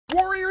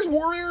Warriors,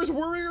 warriors,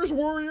 warriors,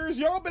 warriors.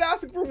 Y'all been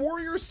asking for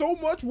warriors so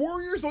much.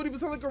 Warriors don't even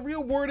sound like a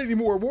real word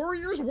anymore.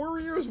 Warriors,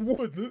 warriors,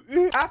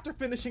 After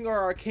finishing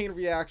our Arcane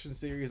reaction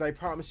series, I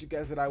promised you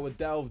guys that I would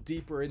delve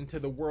deeper into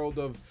the world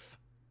of,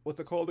 what's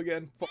it called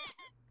again?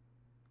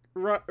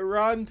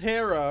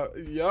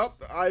 Runeterra.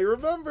 Yup, I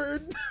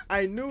remembered.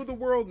 I knew the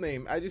world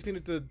name. I just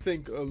needed to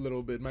think a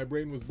little bit. My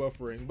brain was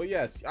buffering. But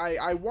yes,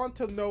 I want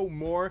to know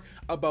more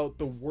about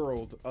the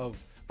world of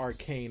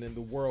Arcane and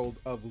the world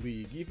of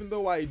League. Even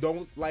though I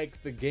don't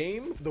like the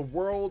game, the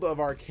world of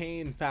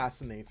Arcane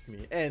fascinates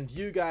me. And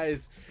you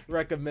guys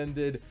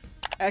recommended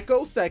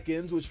Ekko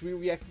Seconds, which we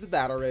reacted to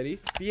that already.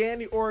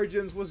 The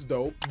Origins was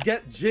dope.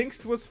 Get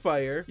Jinxed was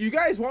fire. You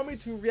guys want me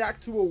to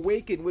react to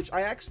Awaken, which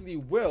I actually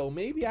will,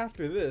 maybe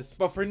after this.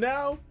 But for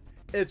now,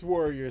 it's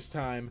Warriors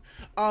time.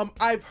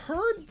 I've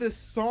heard this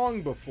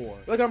song before.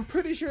 Like, I'm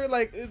pretty sure,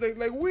 like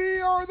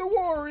we are the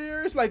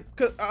Warriors. Like,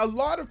 a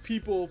lot of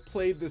people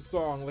played this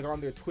song, like,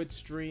 on their Twitch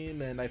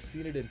stream, and I've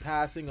seen it in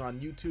passing on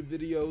YouTube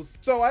videos.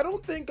 So I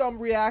don't think I'm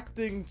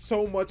reacting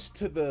so much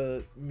to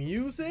the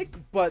music,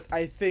 but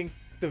I think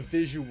the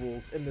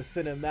visuals and the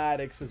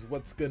cinematics is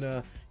what's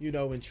gonna, you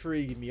know,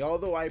 intrigue me.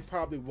 Although I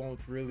probably won't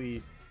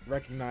really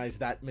recognize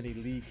that many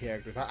League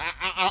characters.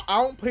 I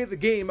don't play the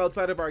game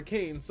outside of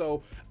Arcane,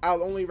 so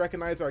I'll only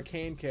recognize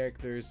Arcane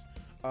characters.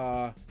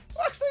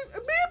 Actually,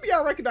 maybe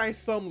I'll recognize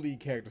some League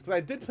characters because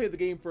I did play the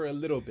game for a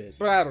little bit,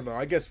 but I don't know.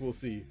 I guess we'll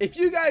see. If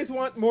you guys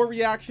want more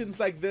reactions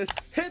like this,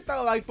 hit that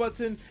like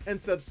button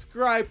and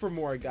subscribe for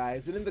more,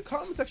 guys. And in the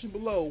comment section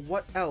below,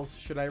 what else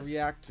should I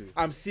react to?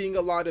 I'm seeing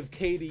a lot of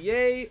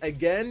KDA.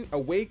 Again,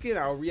 Awaken,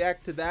 I'll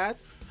react to that.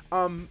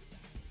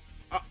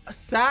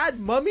 Sad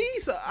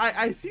Mummies?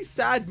 I see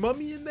Sad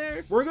Mummy in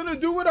there. We're gonna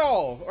do it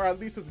all, or at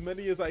least as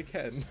many as I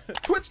can.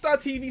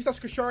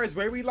 Twitch.tv/Kashar is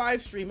where we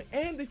live stream,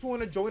 and if you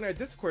want to join our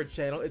Discord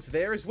channel, it's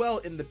there as well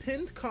in the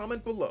pinned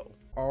comment below.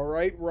 All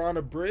right, we're on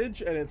a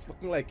bridge, and it's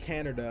looking like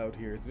Canada out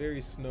here. It's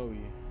very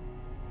snowy.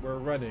 We're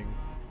running.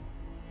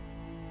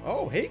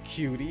 Oh, hey,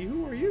 cutie.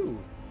 Who are you?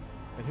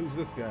 And who's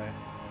this guy?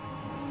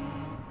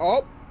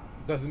 Oh,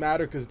 doesn't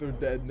matter because they're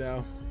dead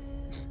now.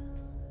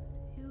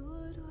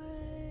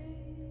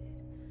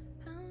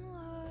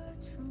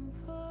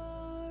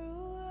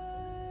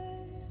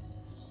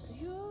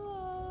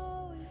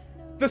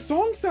 The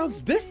song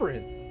sounds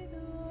different.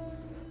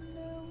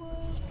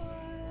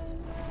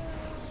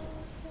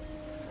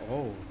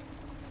 Oh.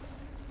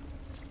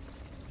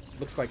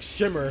 Looks like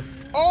Shimmer.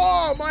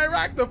 Oh, my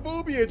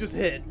arachnophobia just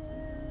hit.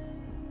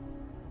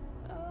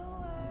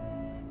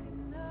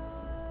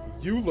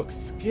 You look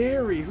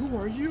scary. Who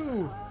are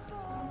you?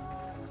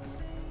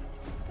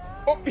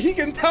 Oh, he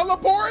can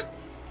teleport?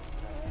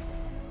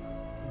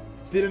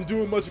 Didn't do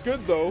him much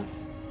good, though.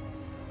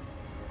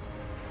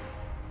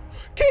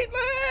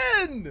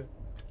 Caitlyn!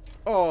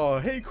 Oh,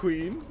 hey,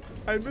 Queen.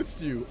 I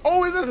missed you.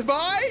 Oh, is this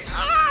Vi?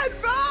 Ah,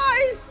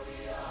 Vi!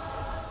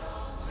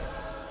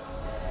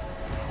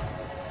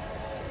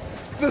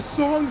 The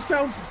song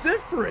sounds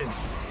different.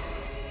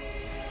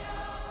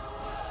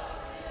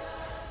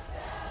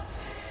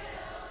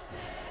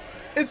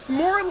 It's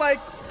more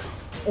like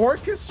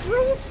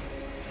orchestral.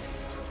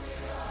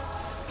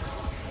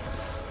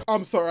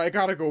 I'm sorry, I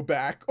gotta go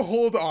back.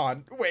 Hold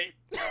on. Wait.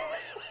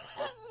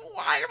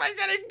 Why am I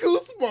getting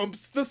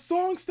goosebumps? The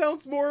song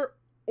sounds more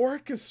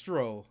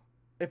orchestral,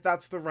 if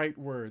that's the right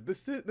word.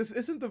 This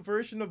isn't the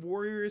version of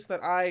Warriors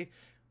that I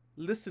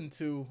listened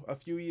to a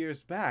few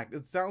years back.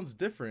 It sounds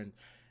different.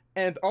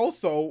 And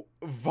also,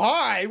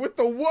 Vi with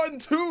the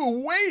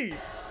 1-2. Wait.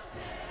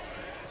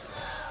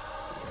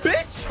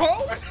 Bitch,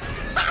 ho!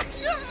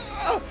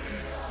 Yeah.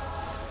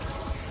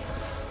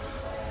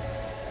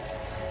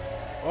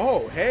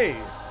 Oh, hey.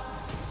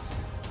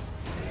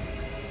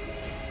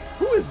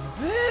 Who is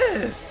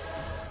this?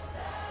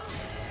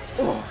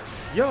 Oh,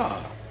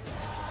 yeah.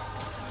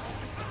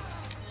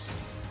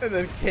 And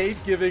then Kate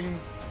giving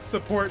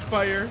support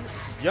fire.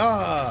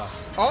 Yeah.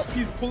 Oh,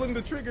 he's pulling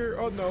the trigger.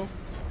 Oh, no.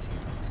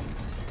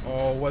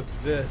 Oh, what's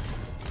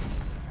this?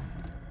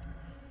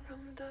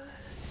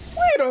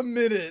 Wait a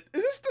minute.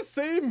 Is this the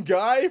same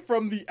guy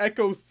from the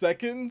Ekko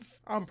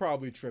Seconds? I'm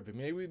probably tripping.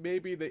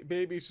 Maybe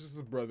it's just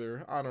his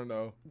brother. I don't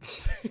know.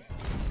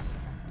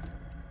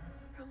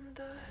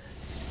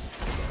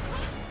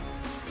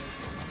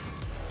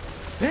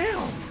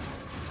 Damn.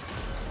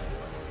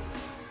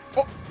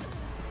 Oh.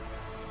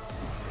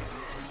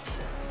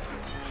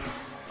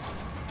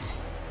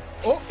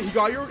 Oh, he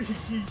got your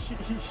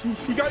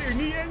he got your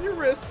knee and your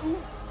wrist. Ooh.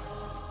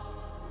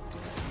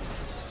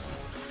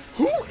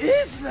 Who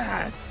is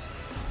that?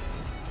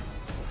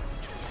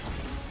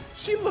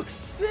 She looks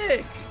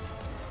sick.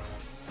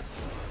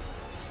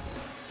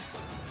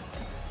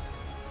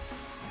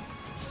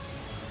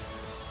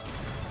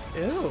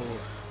 Ew.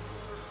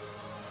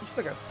 She's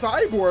like a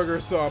cyborg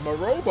or something, a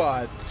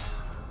robot.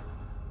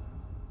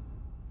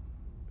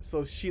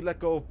 So she let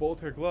go of both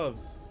her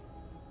gloves.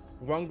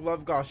 One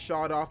glove got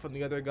shot off and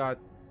the other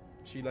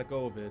she let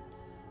go of it.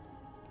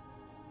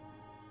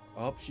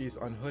 Oh, she's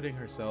unhooding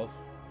herself.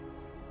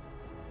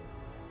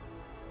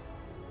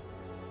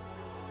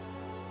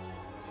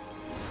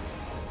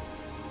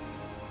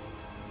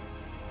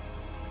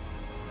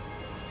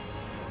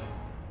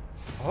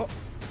 Oh.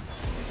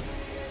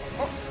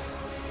 Oh.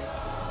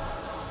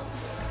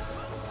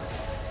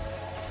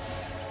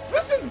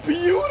 This is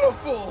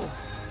beautiful.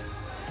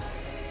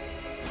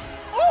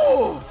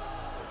 Oh.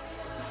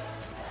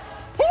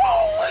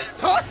 Oh, he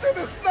tossed her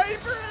the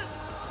sniper.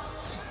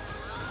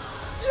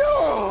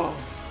 Yo.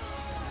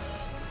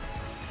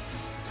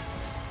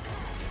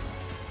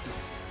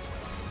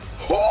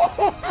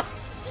 Oh my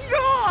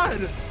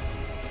God.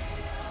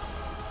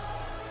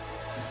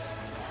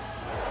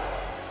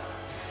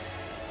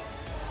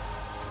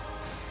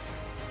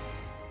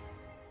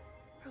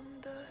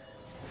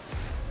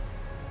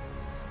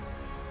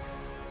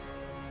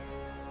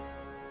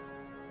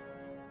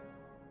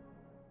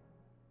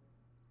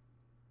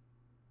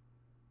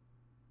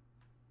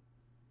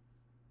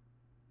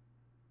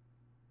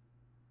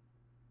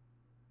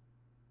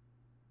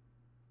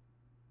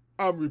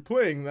 I'm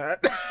replaying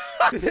that.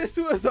 This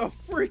was a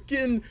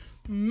freaking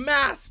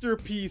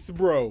masterpiece,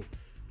 bro.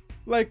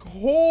 Like,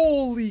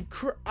 holy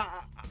crap.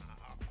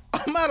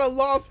 I'm at a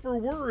loss for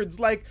words.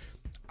 Like,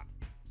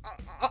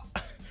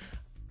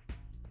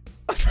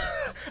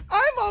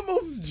 I'm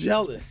almost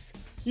jealous.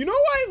 You know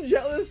why I'm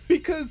jealous?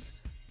 Because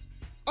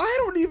I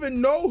don't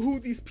even know who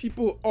these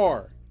people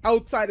are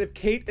outside of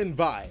Kate and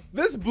Vi.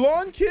 This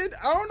blonde kid,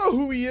 I don't know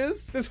who he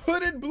is. This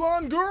hooded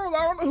blonde girl,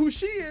 I don't know who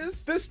she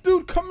is. This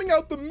dude coming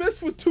out the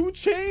mist with 2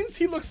 chains,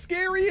 he looks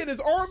scary, and his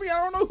army, I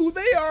don't know who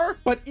they are.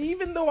 But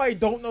even though I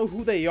don't know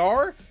who they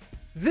are,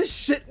 this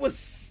shit was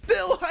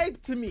still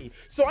hyped to me.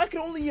 So I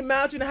can only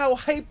imagine how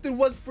hyped it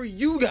was for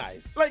you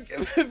guys. Like,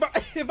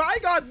 if I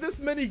got this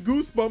many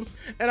goosebumps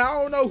and I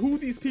don't know who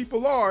these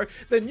people are,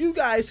 then you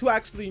guys who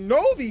actually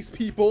know these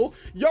people,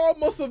 y'all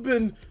must have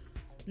been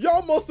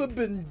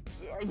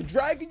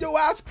dragging your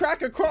ass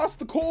crack across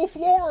the cold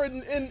floor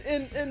and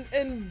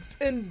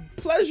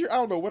pleasure. I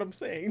don't know what I'm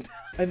saying.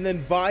 And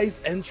then Vi's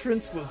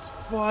entrance was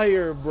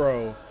fire,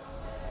 bro.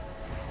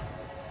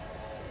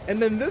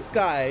 And then this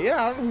guy,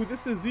 yeah, I don't know who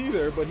this is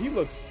either, but he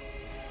looks...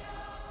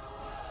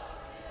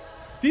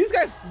 These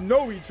guys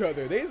know each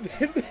other. They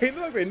look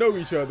like they know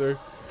each other.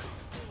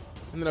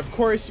 And then, of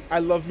course, I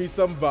love me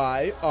some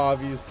Vi,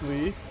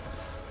 obviously.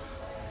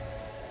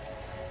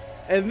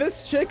 And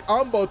this chick,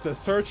 I'm about to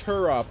search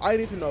her up. I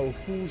need to know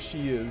who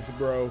she is,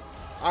 bro.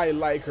 I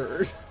like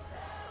her.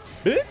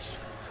 Bitch?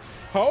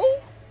 Ho?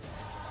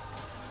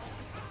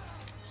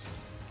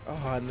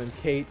 Oh, and then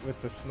Kate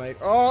with the snipe.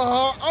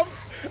 Oh,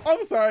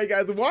 I'm sorry,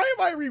 guys. Why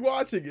am I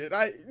rewatching it?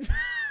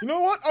 You know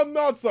what? I'm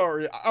not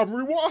sorry. I'm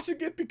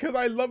rewatching it because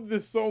I love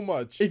this so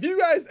much. If you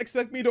guys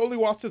expect me to only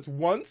watch this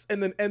once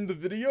and then end the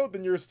video,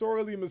 then you're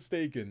sorely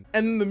mistaken.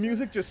 And then the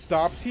music just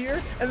stops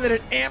here, and then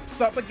it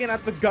amps up again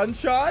at the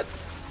gunshot.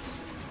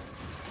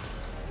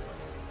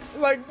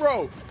 Like,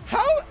 bro,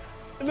 how...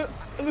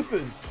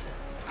 Listen,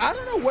 I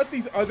don't know what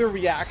these other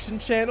reaction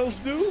channels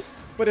do,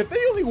 but if they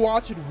only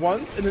watch it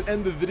once and then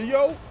end the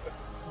video,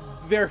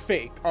 they're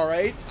fake, all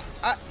right?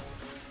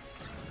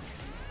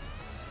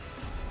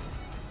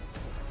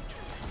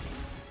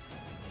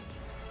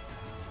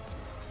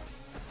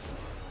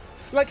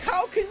 Like,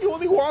 how can you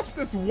only watch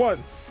this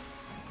once?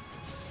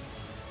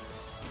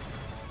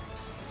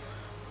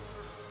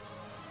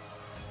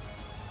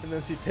 And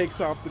then she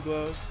takes off the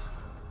glove.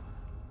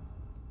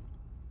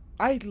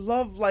 I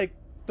love, like,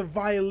 the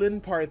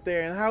violin part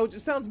there and how it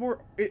just sounds more...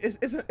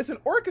 It's an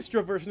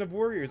orchestra version of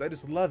Warriors. I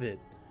just love it.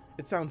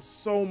 It sounds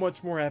so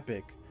much more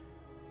epic.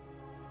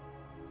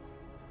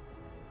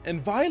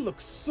 And Vi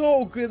looks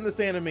so good in this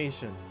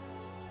animation.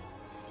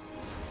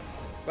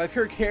 Like,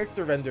 her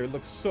character render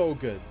looks so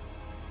good.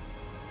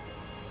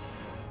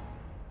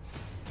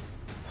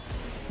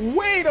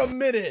 Wait a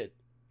minute!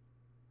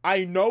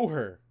 I know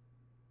her.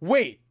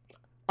 Wait,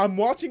 I'm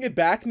watching it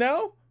back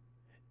now?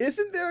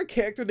 Isn't there a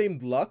character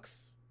named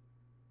Lux?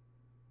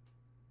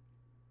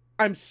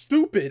 I'm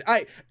stupid.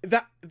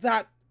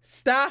 That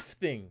staff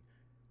thing.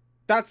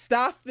 That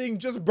staff thing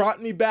just brought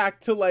me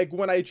back to, like,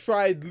 when I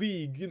tried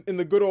League in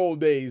the good old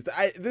days.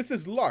 This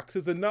is Lux,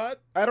 is it not?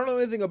 I don't know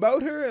anything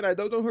about her and I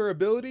don't know her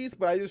abilities,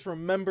 but I just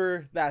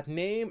remember that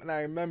name and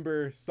I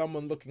remember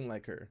someone looking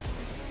like her.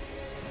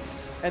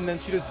 And then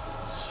she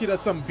does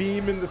some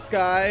beam in the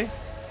sky.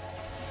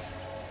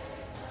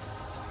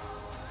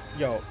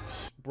 Yo,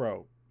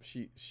 bro.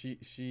 She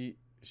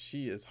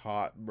is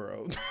hot,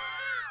 bro.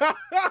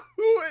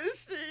 Who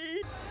is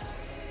she?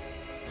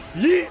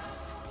 Yeah.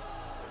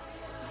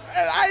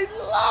 And I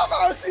love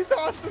how she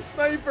tossed the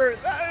sniper.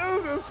 That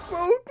was just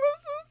so.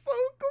 This is so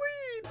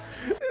clean.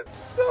 It's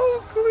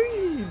so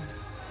clean.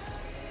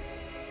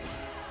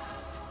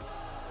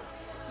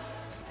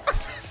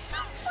 It's so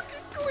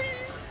fucking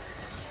clean.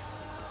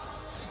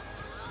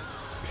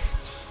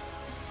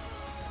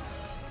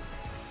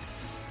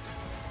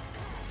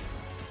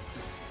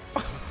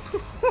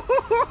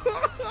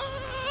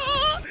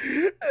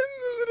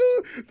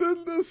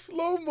 And the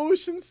slow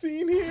motion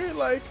scene here,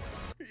 like,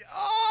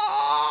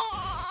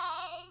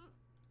 oh!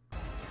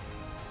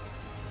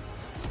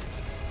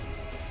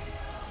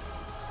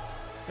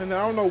 And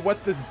I don't know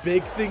what this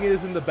big thing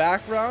is in the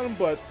background,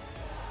 but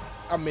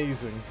it's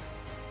amazing.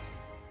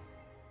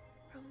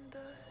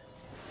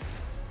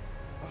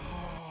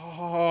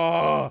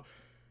 Oh,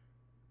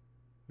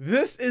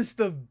 this is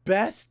the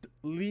best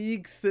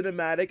League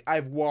cinematic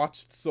I've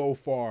watched so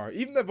far.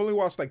 Even though I've only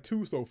watched like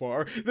 2 so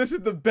far, this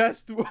is the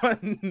best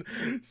one,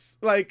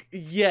 like,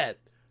 yet.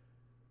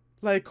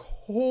 Like,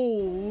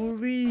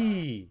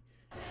 holy.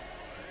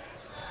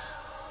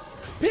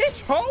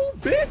 Bitch, ho,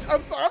 bitch.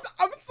 I'm sorry,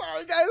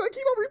 guys. I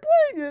keep on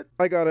replaying it.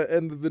 I gotta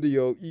end the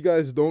video. You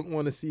guys don't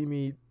want to see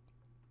me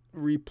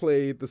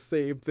replay the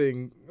same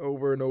thing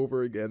over and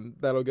over again.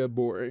 That'll get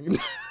boring.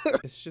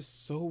 It's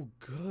just so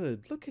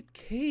good. Look at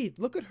Kate.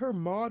 Look at her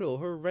model,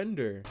 her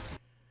render.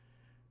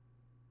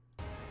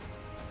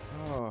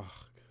 Oh,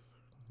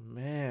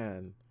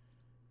 man.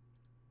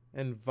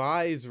 And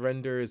Vi's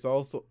render is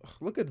also...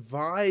 Look at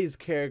Vi's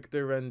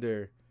character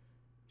render.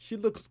 She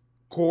looks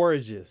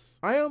gorgeous.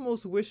 I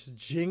almost wish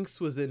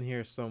Jinx was in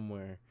here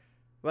somewhere.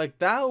 Like,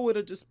 that would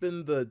have just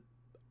been the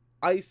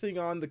icing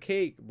on the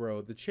cake,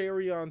 bro. The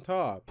cherry on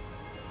top.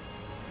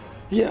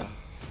 Yeah.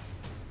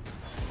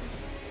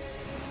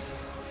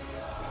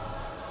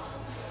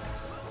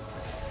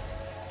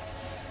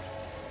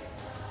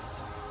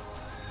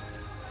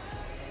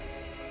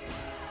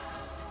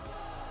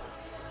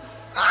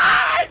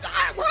 Why do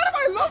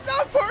I love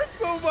that part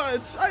so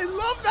much? I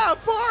love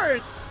that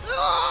part.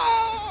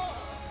 Oh!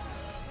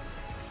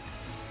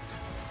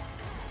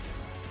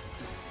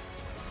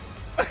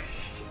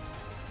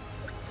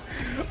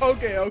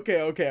 Okay.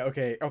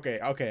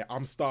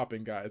 I'm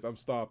stopping, guys. I'm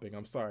stopping.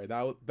 I'm sorry.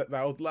 That was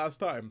the last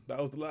time. That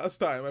was the last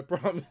time. I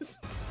promise.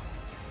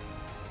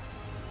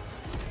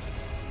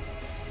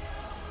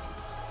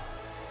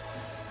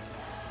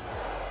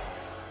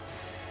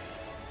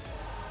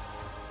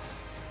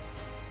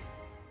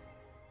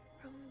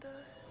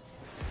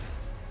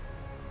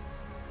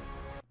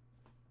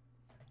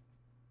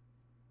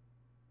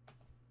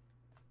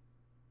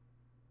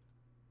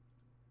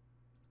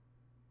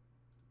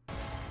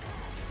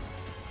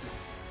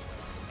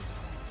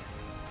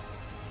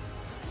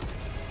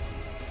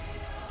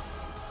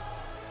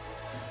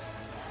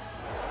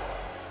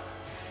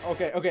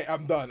 Okay,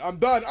 I'm done.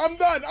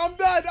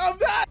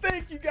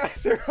 Thank you guys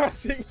for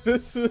watching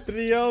this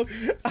video.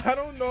 I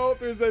don't know if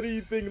there's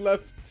anything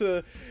left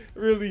to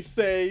really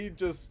say.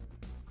 Just,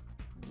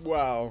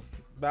 wow.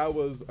 That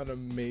was an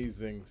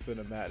amazing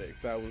cinematic.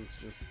 That was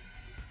just,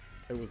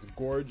 it was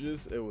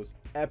gorgeous. It was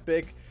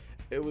epic.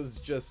 It was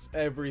just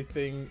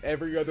everything,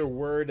 every other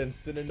word and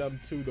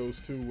synonym to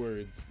those 2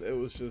 words. It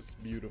was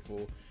just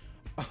beautiful.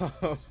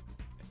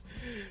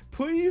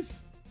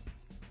 Please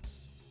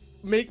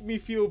make me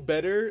feel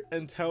better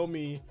and tell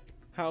me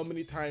how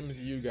many times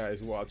you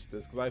guys watch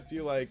this, because I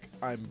feel like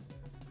I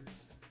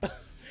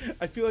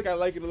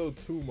like it a little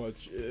too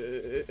much.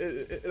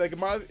 Like,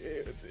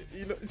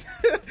 you know,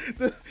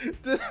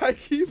 I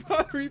keep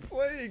on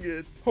replaying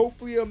it.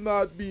 Hopefully I'm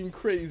not being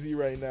crazy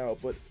right now,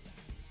 but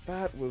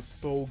that was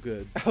so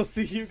good. I'll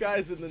see you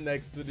guys in the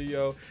next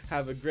video.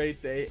 Have a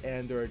great day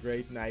and or a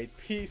great night.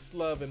 Peace,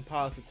 love, and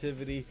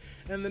positivity.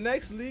 And the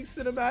next League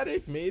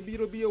cinematic, maybe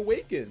it'll be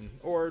Awaken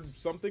or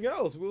something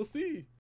else. We'll see.